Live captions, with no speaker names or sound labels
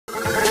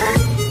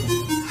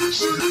Oh,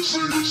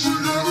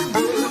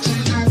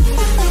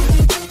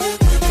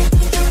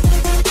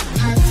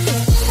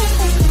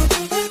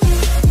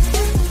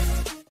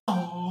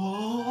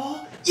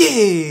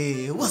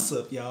 yeah, what's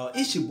up, y'all?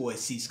 It's your boy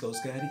Cisco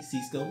Scotty,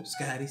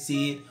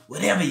 Sid,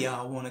 whatever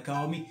y'all want to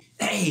call me.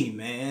 Hey,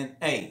 man,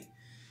 hey,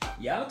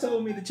 y'all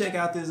told me to check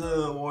out this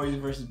Warriors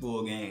versus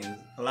Bull game.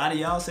 A lot of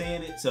y'all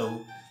saying it,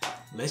 so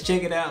let's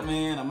check it out,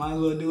 man. I might as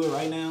well do it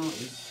right now.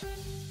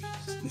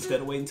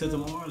 Instead of waiting till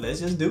tomorrow, let's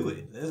just do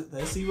it.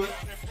 Let's see what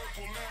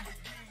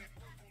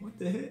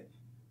the heck.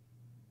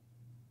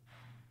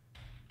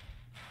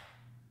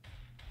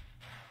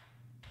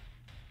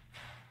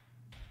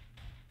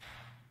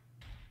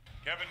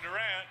 Kevin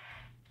Durant.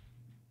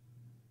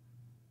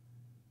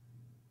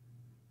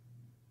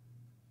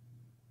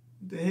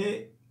 What the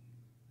heck?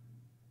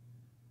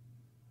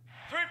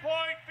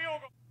 3-point field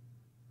goal.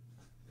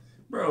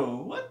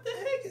 Bro, what the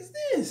heck is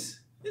this?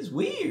 It's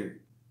weird.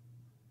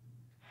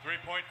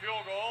 3-point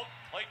field goal,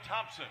 Klay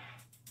Thompson.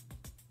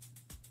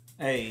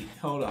 Hey,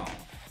 hold on.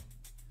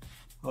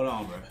 Hold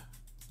on, bro.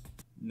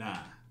 Nah.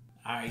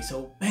 Alright,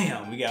 so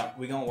bam, we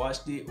gonna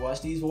watch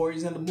these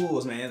Warriors and the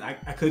Bulls, man.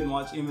 I couldn't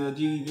watch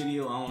MLG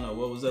video. I don't know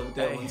what was up with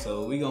that one,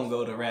 so we gonna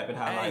go to rapid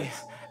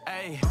highlights.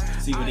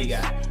 See what he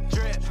got. I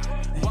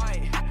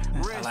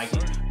like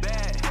it.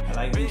 I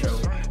like the intro.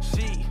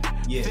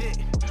 Yeah.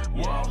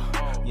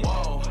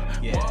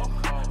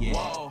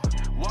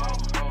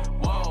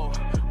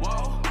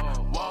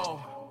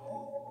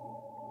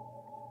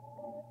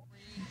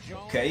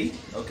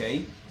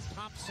 Okay.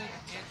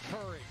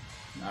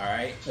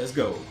 Alright, let's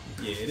go.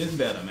 Yeah, it is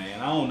better, man.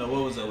 I don't know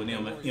what was up with the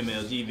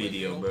MLG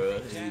video,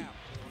 bro.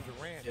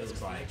 It was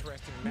like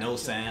no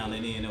sound,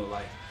 and then it was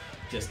like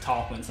just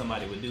talk when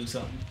somebody would do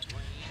something.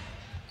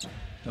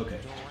 Okay.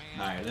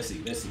 Alright, let's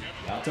see.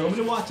 Y'all told me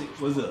to watch it.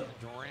 What's up?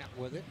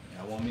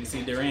 Y'all want me to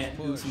see Durant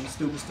do some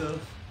stupid stuff?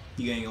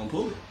 He ain't gonna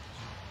pull it.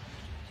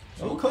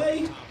 Oh,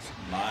 Klay.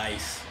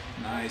 Nice,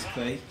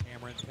 Klay.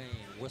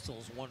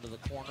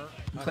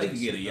 Klay could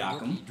get a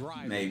Yakum,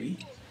 maybe.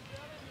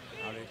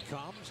 Out it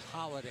comes.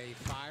 Holiday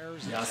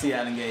fires. Y'all see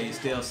I done gave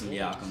still some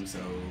Yakum, so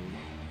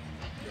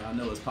y'all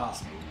know it's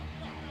possible.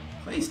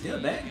 Klay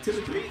still back to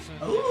the three.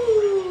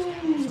 Ooh,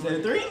 is that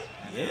a three?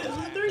 Yeah, it's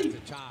a three. The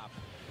top.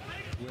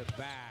 Whip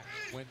back.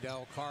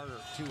 Wendell Carter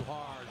too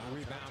hard.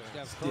 Rebound.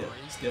 Steph Curry.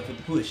 Steph with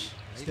the push.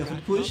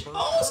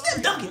 Oh,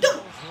 Steph dunk it.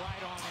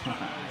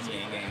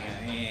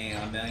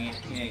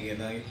 He ain't get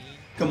dunk.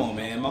 Come on,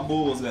 man. My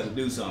Bulls got to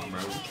do something,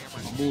 bro.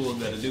 My Bulls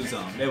got to do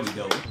something. There we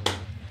go.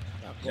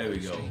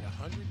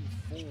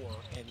 104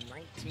 and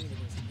 19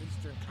 against the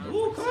Eastern Conference.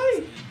 Ooh,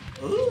 Klay.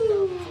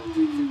 Ooh.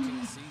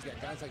 He's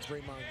got guys like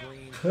Draymond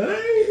Green.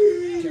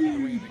 Klay.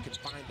 Kevin Durant that can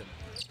find him.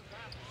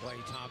 Klay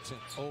Thompson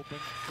open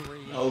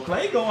three. Oh,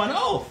 Klay going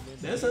off.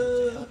 That's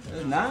a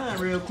 9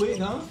 real quick,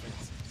 huh?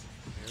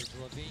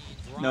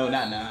 No,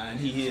 not 9.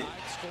 He hit.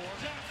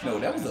 No,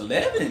 that was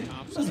 11.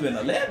 Must have been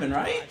 11,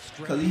 right?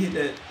 Because he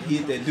hit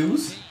that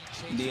deuce.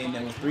 And then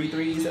there was 3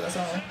 threes that I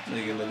saw.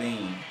 Look at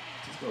Levine.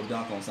 Just go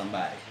dunk on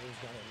somebody.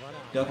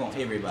 Dunk on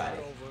everybody.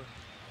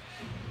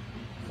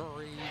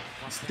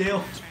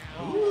 Still.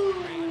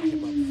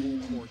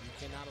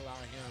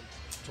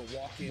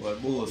 Boy,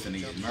 Bulls finna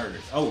get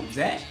murdered. Oh,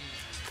 Zach.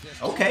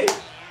 Okay.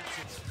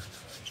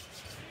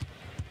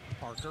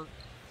 Parker,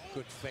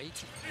 good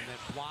fake, and then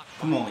block.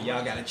 Come on,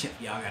 y'all gotta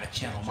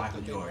channel Michael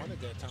Jordan.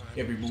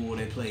 Every Bull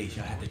that plays,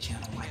 y'all have to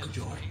channel Michael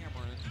Jordan.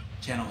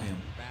 Channel him.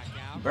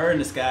 Bird in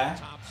the sky.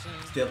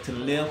 Step to the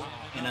left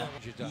and up.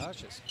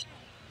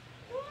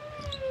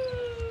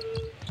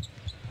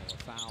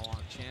 Foul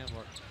on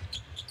Chandler.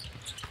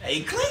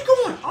 Hey, Klay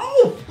going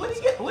off. What he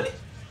get?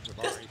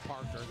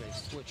 Parker, they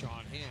switch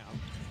on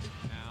him.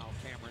 Now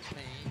Cameron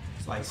Payne.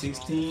 It's like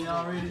 16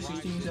 already,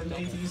 16,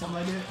 17, 18, something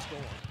like that.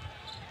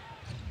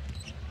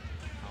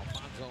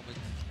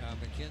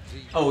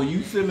 Oh,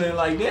 you feeling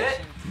like that?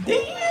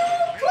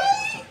 Damn,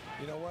 Klay!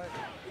 You know what?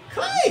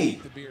 Klay!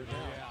 Keep the beard now.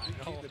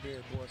 Keep the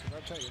beard, boy.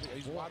 I'll tell you,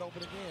 he's wide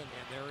open again. And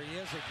there he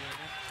is again.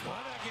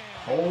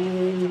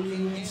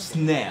 Oh,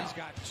 snap. He's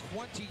got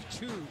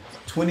 22.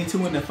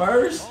 22 in the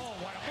first?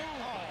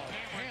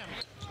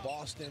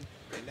 Boston.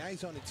 And now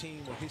he's on the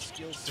team where his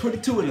skill set.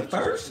 22 in the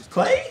first?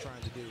 Klay?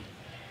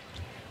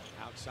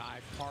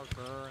 Outside Parker,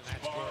 and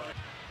that's good.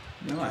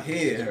 Man, my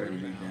head hurt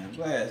me, damn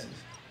glasses.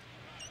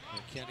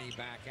 McKinney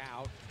back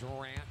out.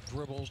 Durant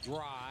dribbles,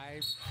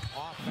 drive.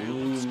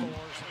 Offense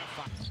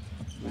scores.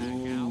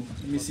 Ooh,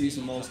 let me see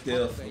some more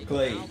stuff for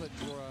Klay.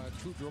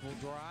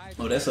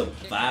 Oh, that's a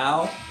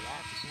foul?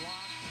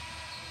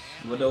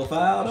 What no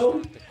foul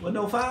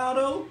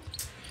though?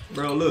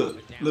 Bro,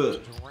 look.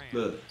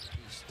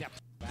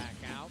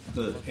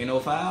 Look, ain't no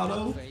foul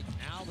though?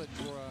 Now the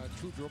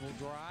two-dribble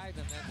drive,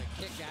 and then the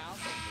kick out.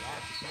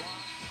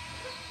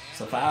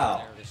 It's a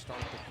foul. To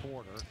start the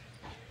quarter.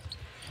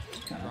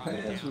 What kind of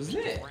pass was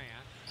that? He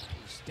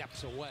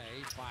steps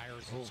away,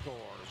 fires and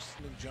scores.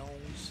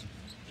 Jones.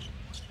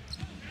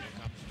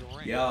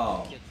 Durant.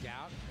 Yo. Kicked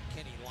out.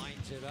 Kenny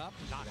lines it up,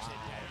 knocks it down.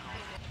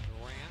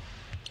 Durant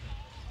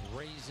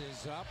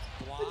Raises up.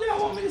 What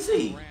y'all want me to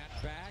see?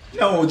 Back.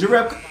 No,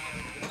 Jerebko.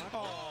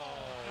 Oh,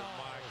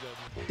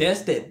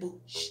 That's that.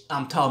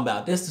 I'm talking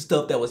about. That's the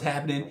stuff that was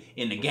happening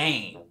in the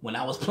game when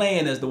I was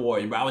playing as the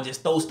Warrior, bro. I would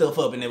just throw stuff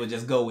up and it would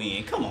just go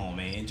in. Come on,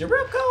 man.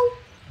 Jerebko,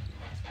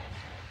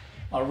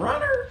 a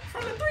runner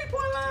from the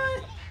 3-point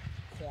line.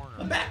 corner.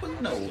 A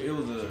backward? No, it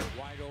was a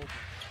Wide open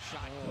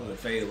shot.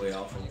 fadeaway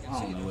off of. I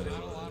don't know what it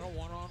Not a lot was. of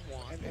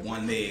one-on-one.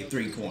 One leg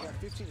 3-point.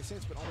 15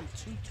 assists, but only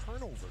 2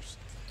 turnovers.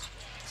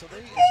 So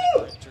they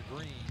To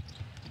Green.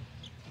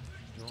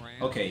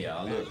 Durant. Okay,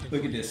 y'all.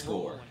 Look at this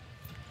score.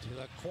 To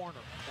the corner.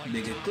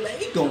 Nigga,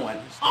 Klay going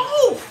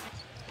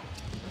off.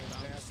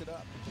 passed it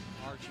up.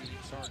 Archie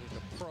started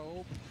to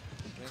probe.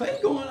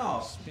 Klay going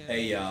off.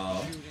 Hey,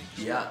 y'all.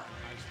 Yeah.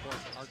 Nice work,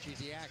 Archie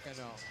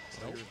Diacono.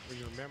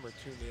 You remember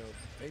too, Neil,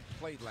 they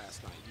played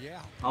last night.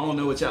 Yeah. I don't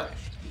know what y'all.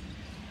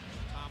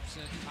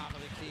 Thompson, top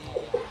of the key.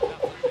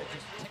 Nothing. They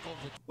just tickled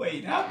the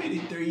Wait, how many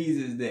threes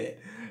is that?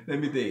 Let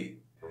me think.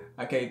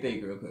 I can't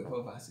think real quick.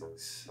 4, 5,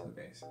 6.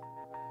 Okay.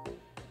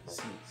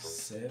 6,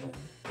 7.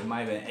 It might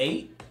have been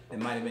 8. It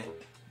might have been.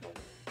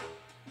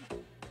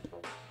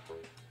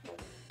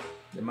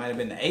 It might have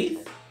been the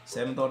 8th.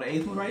 7th or the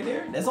 8th one right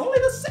there. That's only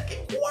the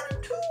second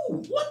quarter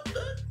too. What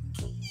the?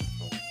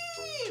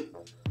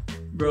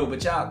 Bro,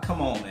 but y'all,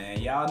 come on, man.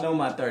 Y'all know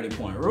my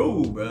 30-point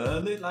rule, bro.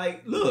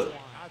 Like, look.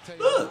 I'll tell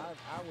you, Look.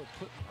 I would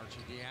put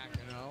Archie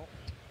Diacono.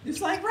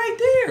 It's like right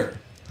there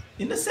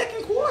in the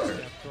second quarter.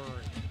 Steph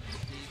Curry.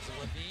 Feeds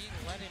Levine.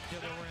 Led him to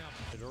the rim.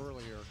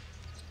 Earlier,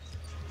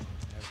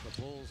 as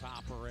the Bulls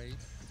operate,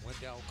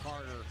 Wendell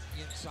Carter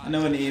inside. I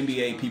know in the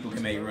NBA people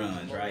can make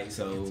runs, right?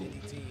 So,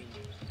 any team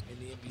in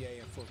the NBA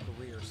and for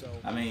career. So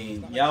I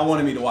mean, y'all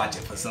wanted me to watch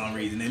it for some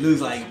reason. It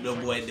looks like the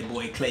boy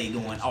Klay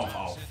going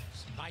off.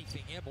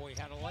 Knifing him, boy,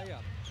 had a layup.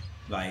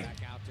 Like,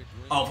 Back out to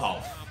Green. off.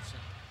 Thompson,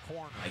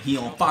 corner. Like he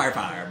on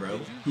fire, bro.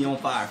 He on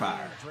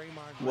fire.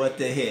 What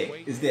the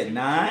heck? Is that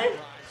 9?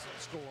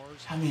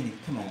 Scores. How many?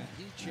 Come on.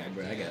 Yeah,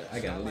 bro, I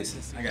gotta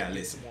listen. I gotta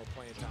listen. more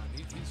playing time.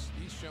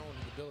 He's shown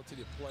the ability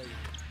to play.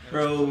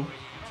 Bro,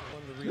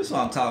 this is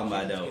what I'm talking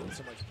about, though.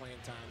 So much playing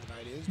time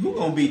tonight is Who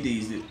gonna beat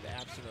these dudes? the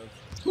absence of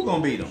Who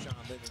gonna beat them? Sean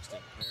Livingston.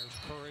 There's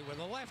Curry with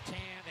a left hand.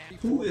 And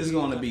Who is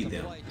gonna beat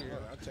them?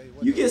 I'll tell you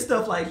what, You get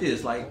stuff like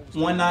this, like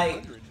one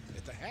night,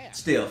 at the half.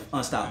 Steph,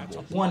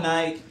 unstoppable. One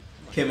night,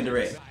 Kevin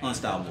Durant,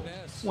 unstoppable.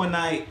 One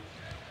night,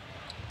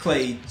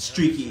 Klay,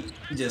 streaky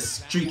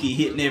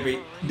hitting every.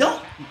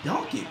 Don't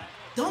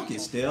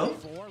get Steph.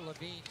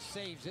 Levine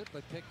saves it,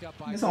 but picked up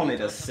by It's only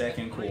the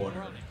second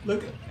quarter.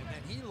 Look at. And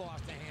then he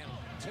lost the handle.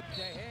 Tipped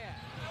ahead.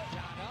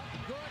 Shot up.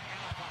 Good.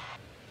 And a foul.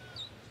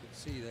 You can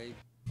see they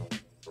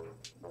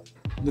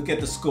Look at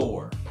the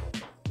score.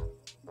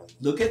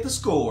 Look at the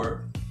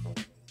score.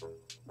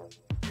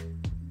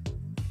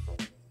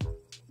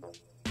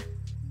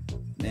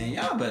 Man,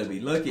 y'all better be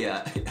lucky.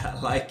 I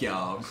like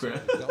y'all, bro.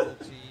 double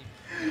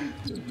team.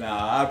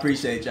 Nah, I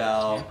appreciate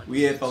y'all.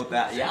 We had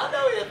 4,000. Y'all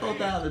know we had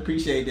 4,000.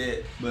 Appreciate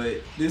that. But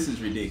this is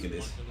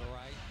ridiculous. To the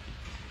right.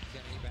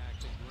 Kenny back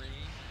to Green.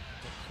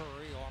 To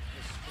Curry off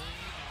the screen.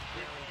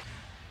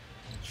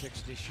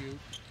 Kicks to shoot.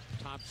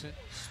 Thompson.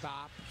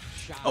 Stop.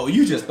 Shot. Oh,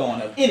 you just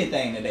throwing up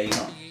anything today,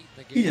 huh?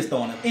 He just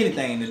throwing up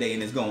anything today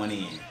and it's going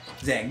in.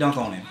 Zach, dunk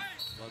on him.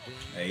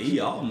 Hey, he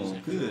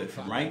almost could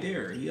from right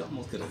there. He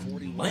almost could have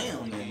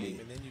whammed that nigga.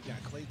 And then you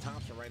got Klay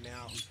Thompson right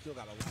now, who's still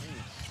got a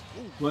lane.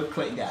 What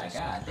Klay got?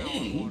 God dang,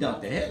 he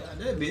dunked the hell out of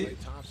that bitch.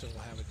 Klay Thompson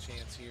will have a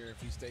chance here if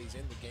he stays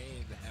in the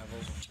game to have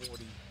over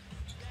 40.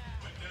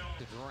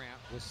 To Durant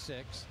with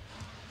 6.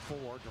 4.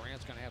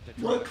 Durant's going to have to.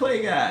 What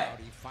Klay got?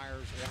 He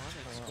fires one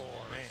and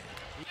scores.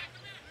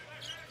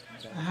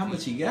 How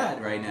much he got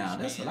right now?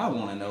 That's what I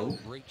want to know.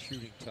 Great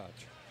shooting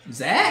touch.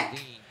 Zach?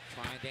 Dean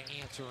trying to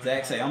answer.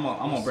 Zach say, I'm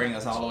gonna bring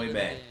us all the way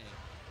back.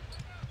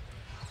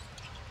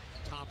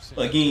 Thompson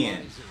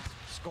Again.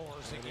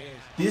 scores again.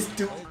 This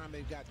dude,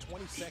 They've got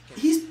 20 seconds.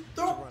 he's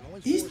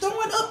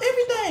throwing up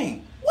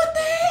everything. What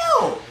the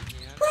hell?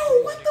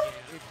 Bro, what the?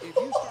 If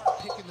you start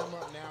picking them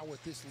up now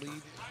with this lead,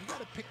 you got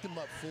to pick them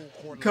up full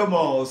court. Come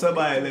on,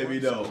 somebody let me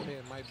know.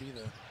 It might be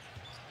the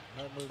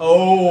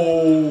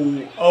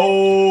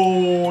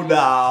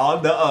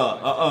Nah,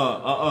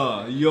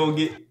 you don't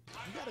get.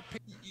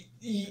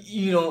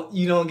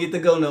 You don't get to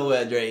go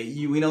nowhere, Dre.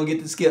 We don't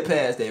get to skip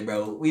past that,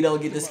 bro. We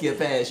don't get to skip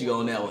past you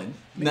on that one.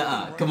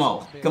 Nuh-uh. Come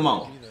on.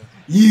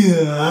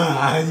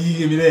 Yeah, you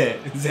give me that.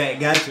 Zach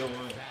got your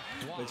one,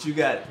 but you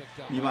got.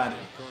 You might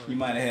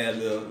have had a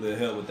little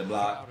help with the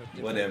block,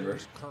 whatever.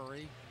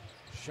 Curry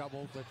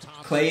shoveled the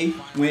top. Klay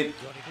went. He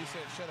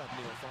said, "Shut up,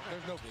 Neil.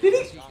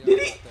 There's no Did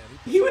he?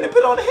 He went and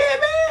put on the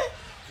headband.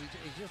 It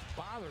just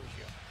bothers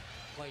you.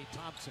 Klay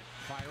Thompson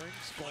firing,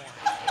 scoring.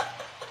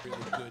 really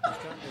good. He's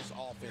come this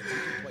offense. He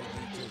can play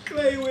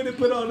D2. Klay went and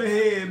put on the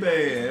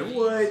headband.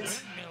 What?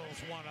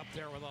 Mills one up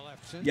there with a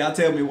left center. Y'all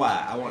tell me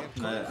why.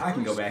 I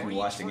can go back and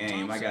watch the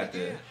game.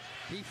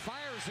 He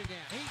fires again.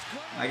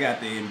 I got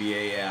the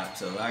NBA app,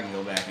 so I can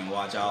go back and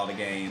watch all the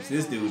games.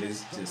 This dude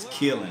is just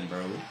killing,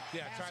 bro.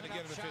 Yeah, trying to get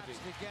him to 50.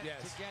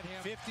 Yes,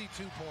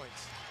 52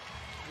 points.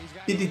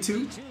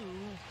 52. 52 in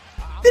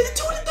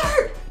the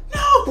third.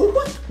 No.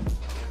 What?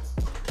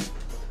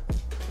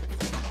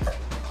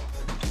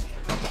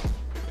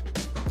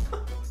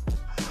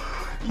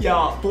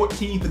 Y'all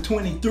 14 for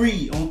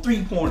 23 on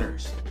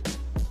 3-pointers.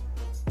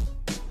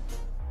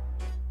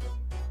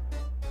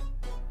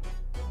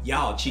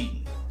 Y'all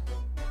cheating.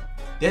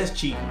 That's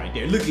cheating right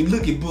there. Look at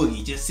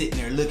Boogie just sitting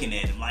there looking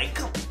at him like,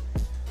 come on.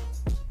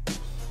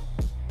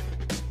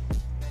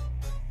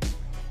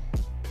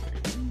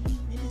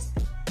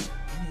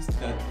 It's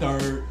the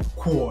third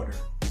quarter.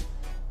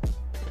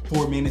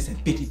 4 minutes and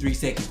 53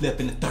 seconds left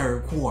in the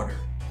third quarter.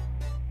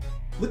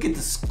 Look at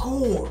the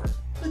score.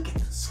 Look at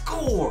the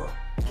score.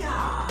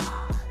 God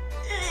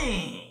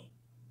dang.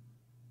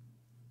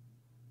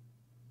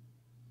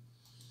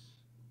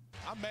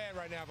 I'm mad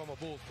right now if I'm a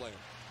Bulls player.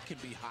 Can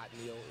be hot,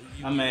 Neil.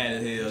 I'm mad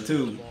as hell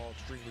too.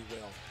 Extremely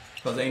well.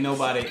 Cause ain't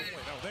nobody.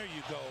 There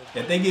you go.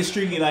 If they get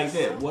streaky like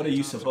that, what are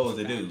you supposed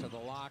to do?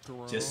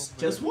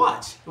 Just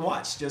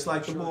watch, just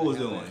like the Bulls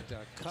doing.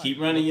 Keep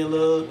running your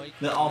little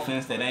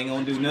offense that ain't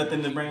gonna do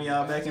nothing to bring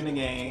y'all back in the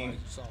game,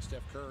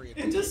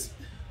 and just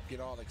get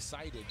all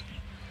excited.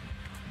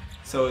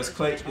 So is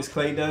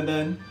Klay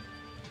done?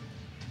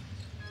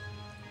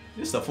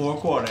 It's the fourth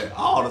quarter.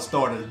 All the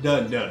starters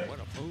done.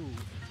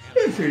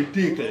 It's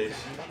ridiculous.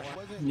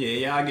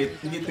 Yeah, y'all get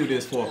through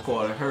this fourth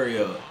quarter. Hurry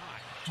up.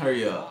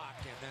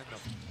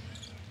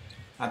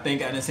 I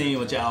think I done seen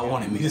what y'all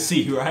wanted me to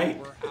see, right?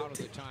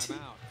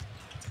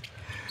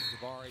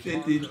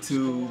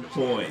 52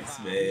 points,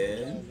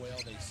 man.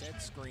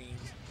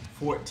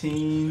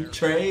 14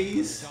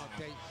 trays.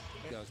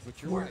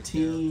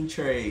 14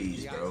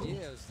 trays, bro.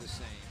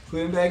 Put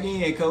him back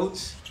in,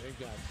 coach.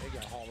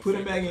 Put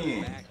him back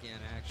in.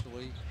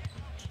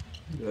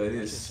 But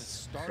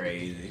it's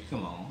crazy.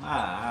 Come on.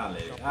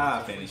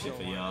 I'll finish it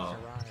for y'all.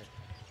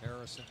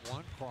 Harrison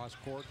one cross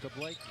court to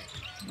Blakeney.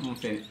 I'm gonna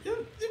finish.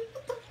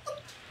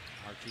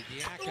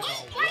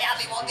 Why y'all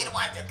be wanting me to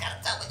watch this kind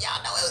of stuff when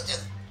y'all know it was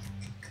just...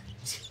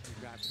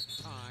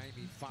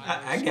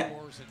 I got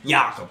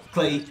Yakum.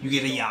 Klay, you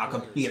get a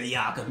Yakum, you get a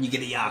Yakum, you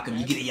get a Yakum,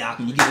 you get a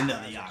Yakum, you get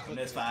another Yakum.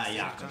 That's 5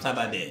 Yakums. How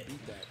about that?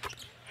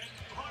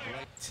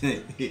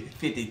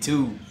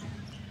 52,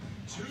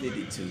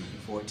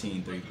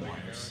 14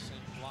 3-pointers.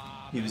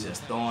 He was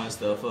just throwing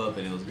stuff up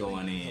and it was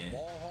going in.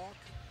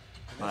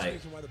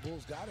 Like,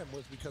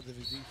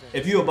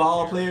 if you're a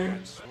ball player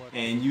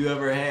and you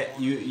ever had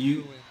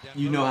you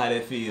know how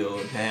that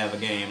feels to have a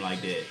game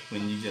like that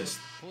when you just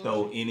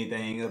throw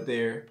anything up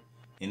there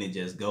and it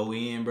just go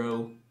in,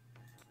 bro.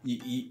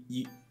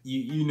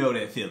 You know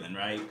that feeling,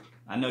 right?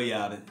 I know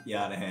y'all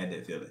done had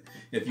that feeling.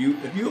 If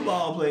you a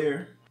ball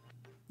player,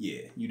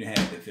 yeah, you done had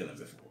that feeling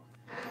before.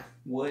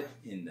 What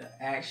in the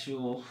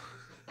actual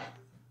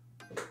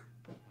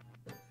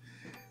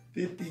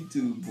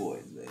 52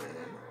 points, man?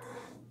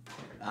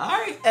 All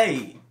right,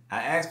 hey,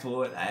 I asked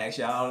for it. I asked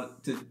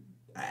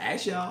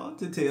y'all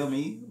to tell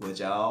me what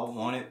y'all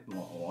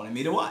wanted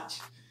me to watch.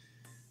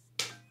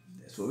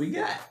 That's what we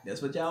got. That's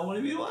what y'all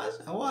wanted me to watch.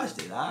 I watched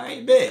it. All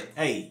right, bet.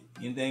 Hey,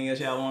 anything else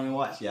y'all want me to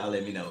watch? Y'all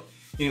let me know.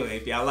 Anyway,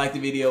 if y'all like the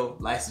video,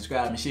 like,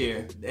 subscribe, and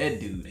share. That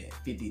dude at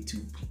 52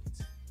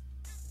 points.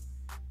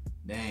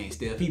 Dang,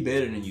 Steph, he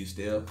better than you,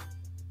 Steph.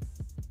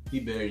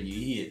 He better than you.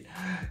 He hit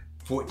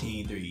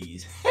 14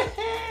 threes.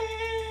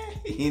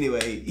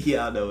 Anyway,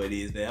 y'all know what it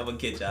is, man. I'm gonna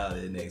catch y'all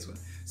in the next one.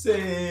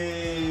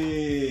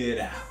 Sit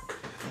out.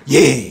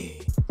 Yeah.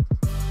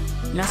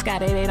 No,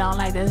 Scotty, they don't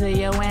like to see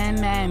you win.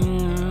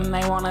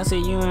 They wanna see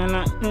you in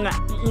a...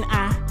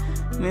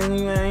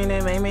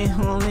 They make me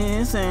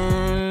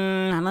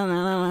listen.